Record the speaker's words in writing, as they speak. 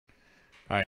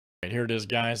right, here it is,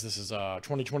 guys. This is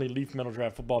 2020 Leaf Metal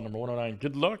Draft Football number 109.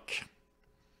 Good luck.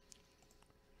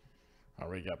 All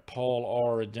right, we got Paul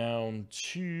R down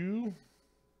to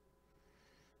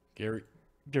Gary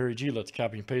G. Let's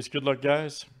copy and paste. Good luck,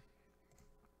 guys.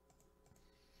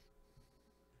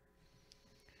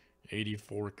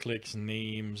 84 clicks,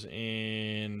 names,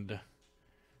 and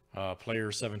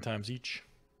players 7 times each.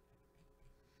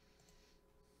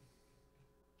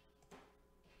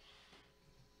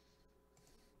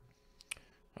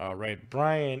 All right,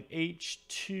 Brian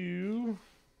H2,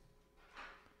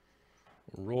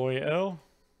 Roy L.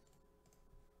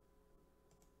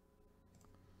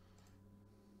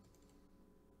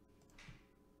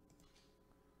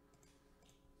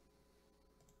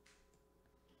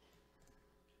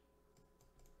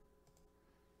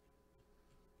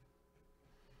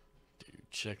 Do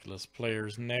checklist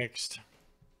players next.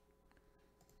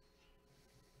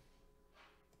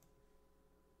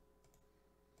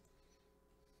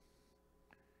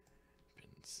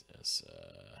 Princess,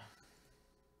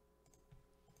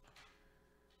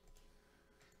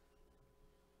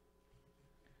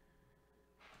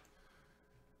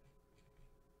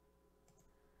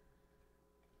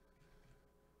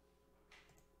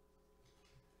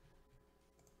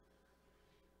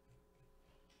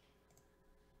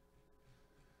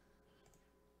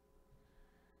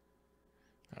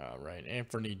 all right,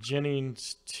 Anthony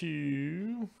Jennings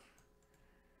to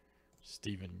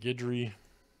Stephen Guidry.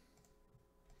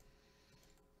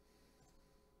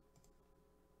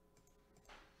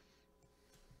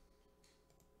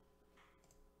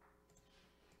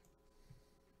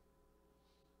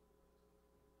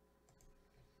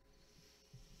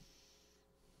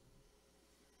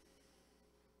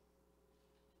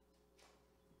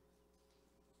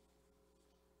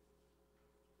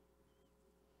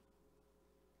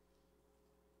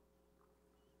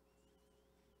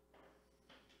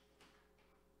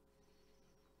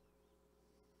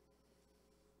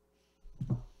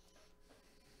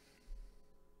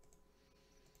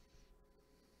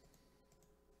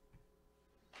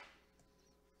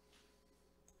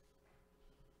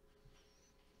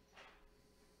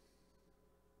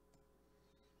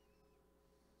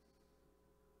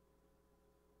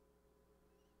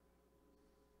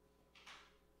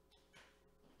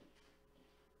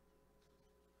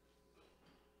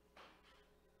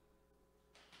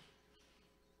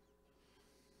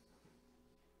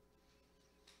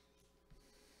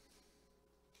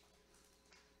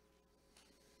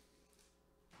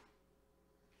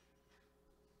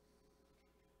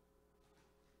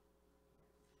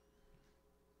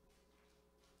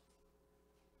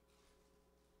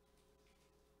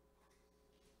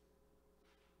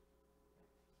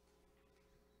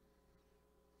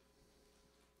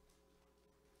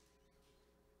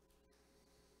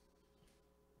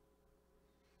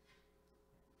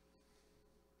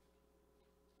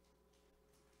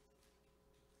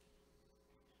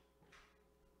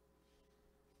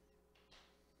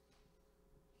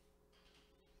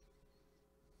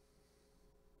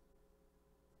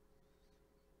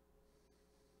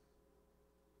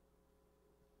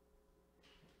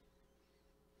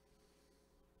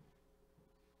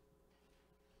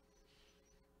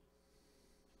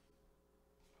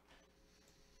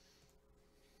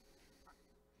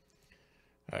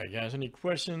 All right, guys, any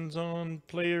questions on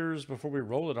players before we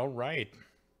roll it? All right.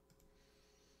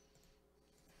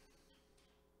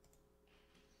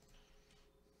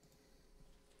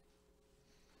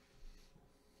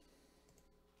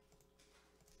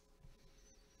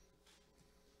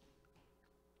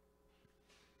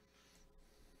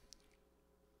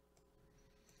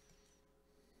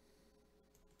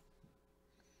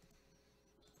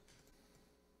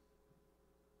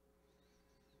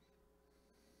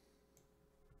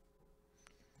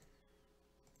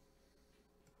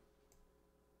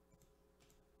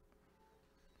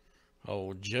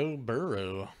 Oh, Joe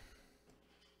Burrow.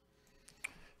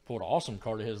 Pulled an awesome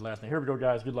card of his last name. Here we go,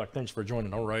 guys. Good luck. Thanks for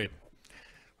joining. All right.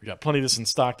 We got plenty of this in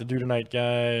stock to do tonight,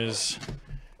 guys.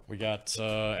 We got,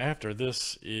 after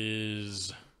this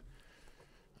is,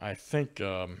 I think,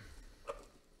 the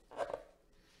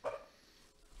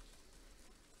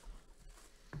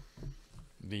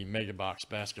Mega Box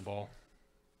basketball.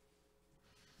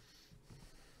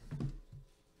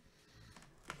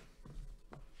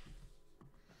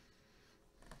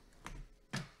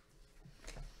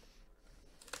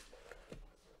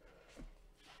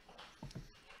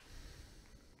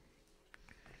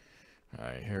 All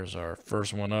right, here's our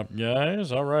first one up,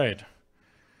 guys. All right.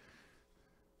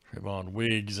 Trayvon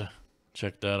Wiggs.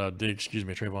 Check that out. Diggs, excuse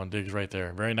me, Trayvon Diggs right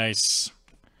there. Very nice.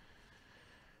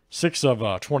 6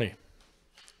 of 20.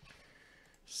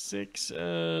 6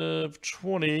 of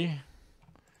 20.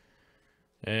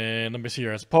 And let me see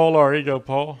here. That's Paul R. Here you go,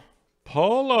 Paul.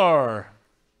 Paul R.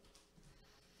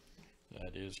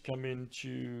 That is coming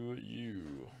to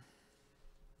you.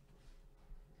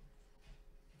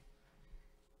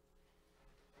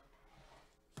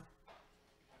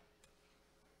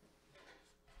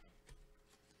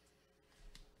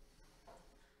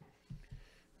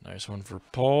 Nice one for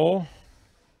Paul.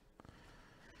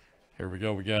 Here we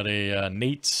go. We got a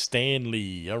Nate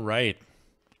Stanley. All right.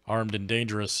 Armed and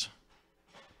Dangerous.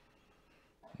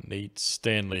 Nate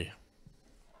Stanley.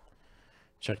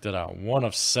 Check that out. 1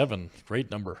 of 7. Great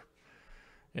number.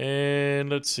 And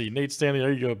let's see. Nate Stanley.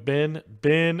 There you go.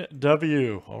 Ben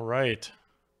W. All right.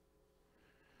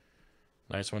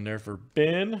 Nice one there for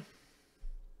Ben.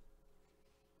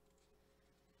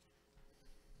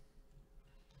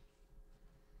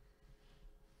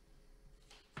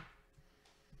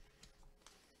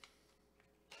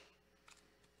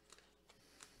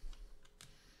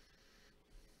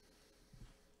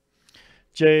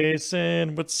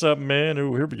 Jason, what's up, man?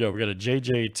 Ooh, here we go. We got a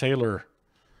JJ Taylor.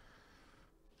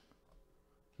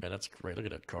 Man, that's great. Look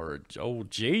at that card. Oh,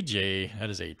 JJ. That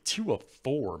is a 2 of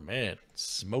 4, man.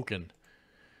 Smoking.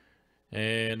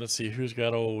 And let's see who's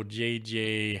got old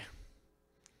JJ.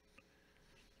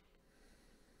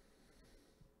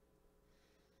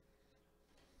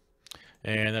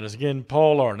 And that is again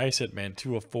Paul R. Nice hit, man.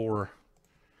 2 of 4.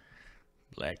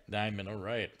 Black Diamond. All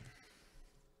right.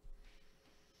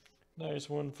 Nice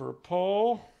one for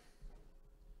Paul.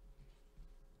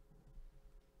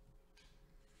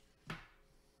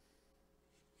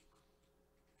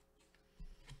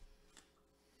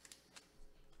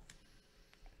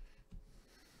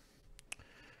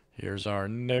 Here's our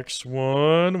next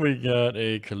one. We got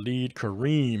a Khalid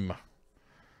Kareem.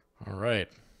 All right.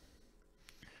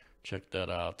 Check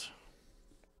that out.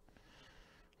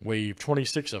 Wave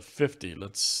 26 of 50.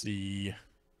 Let's see.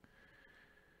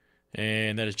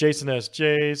 And that is Jason S.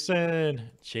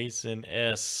 Jason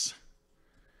S.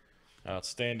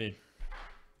 Outstanding.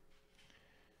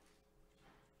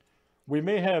 We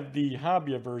may have the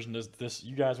hobby version of this.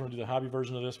 You guys want to do the hobby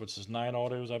version of this, which is 9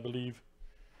 autos, I believe.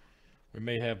 We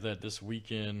may have that this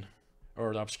weekend.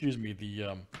 Or, excuse me,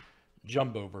 the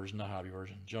jumbo version, the hobby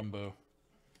version. Jumbo.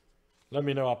 Let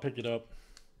me know. I'll pick it up.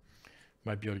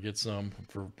 Might be able to get some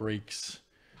for breaks.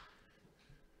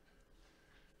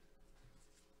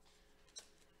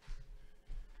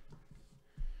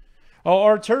 Oh,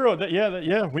 Arturo,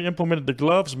 yeah, we implemented the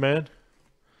gloves, man.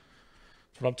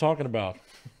 That's what I'm talking about.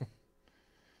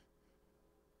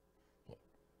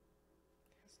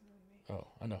 Oh,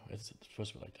 I know. It's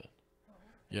supposed to be like that.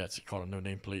 Yeah, it's called a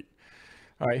no-name plate.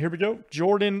 All right, here we go.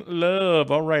 Jordan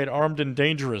Love. All right, Armed and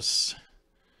Dangerous.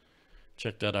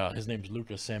 Check that out. His name's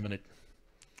Lucas Salmonic.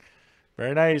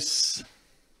 Very nice.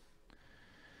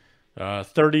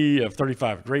 30 of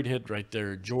 35. Great hit right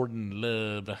there. Jordan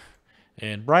Love.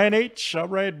 And Brian H. All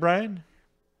right, Brian.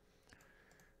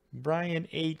 Brian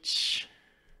H.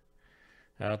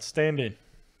 Outstanding.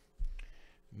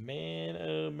 Man,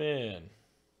 oh, man.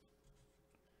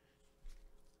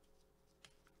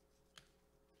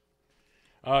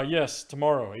 Yes,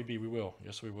 tomorrow, AB, we will.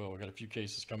 Yes, we will. We got a few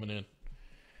cases coming in.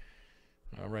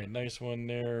 All right, nice one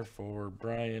there for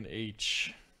Brian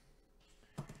H.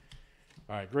 All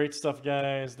right, great stuff,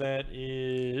 guys. That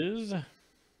is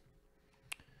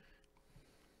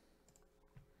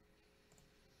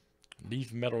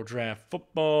Leaf Metal Draft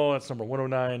Football. That's number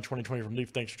 109, 2020 from Leaf.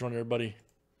 Thanks for joining, everybody.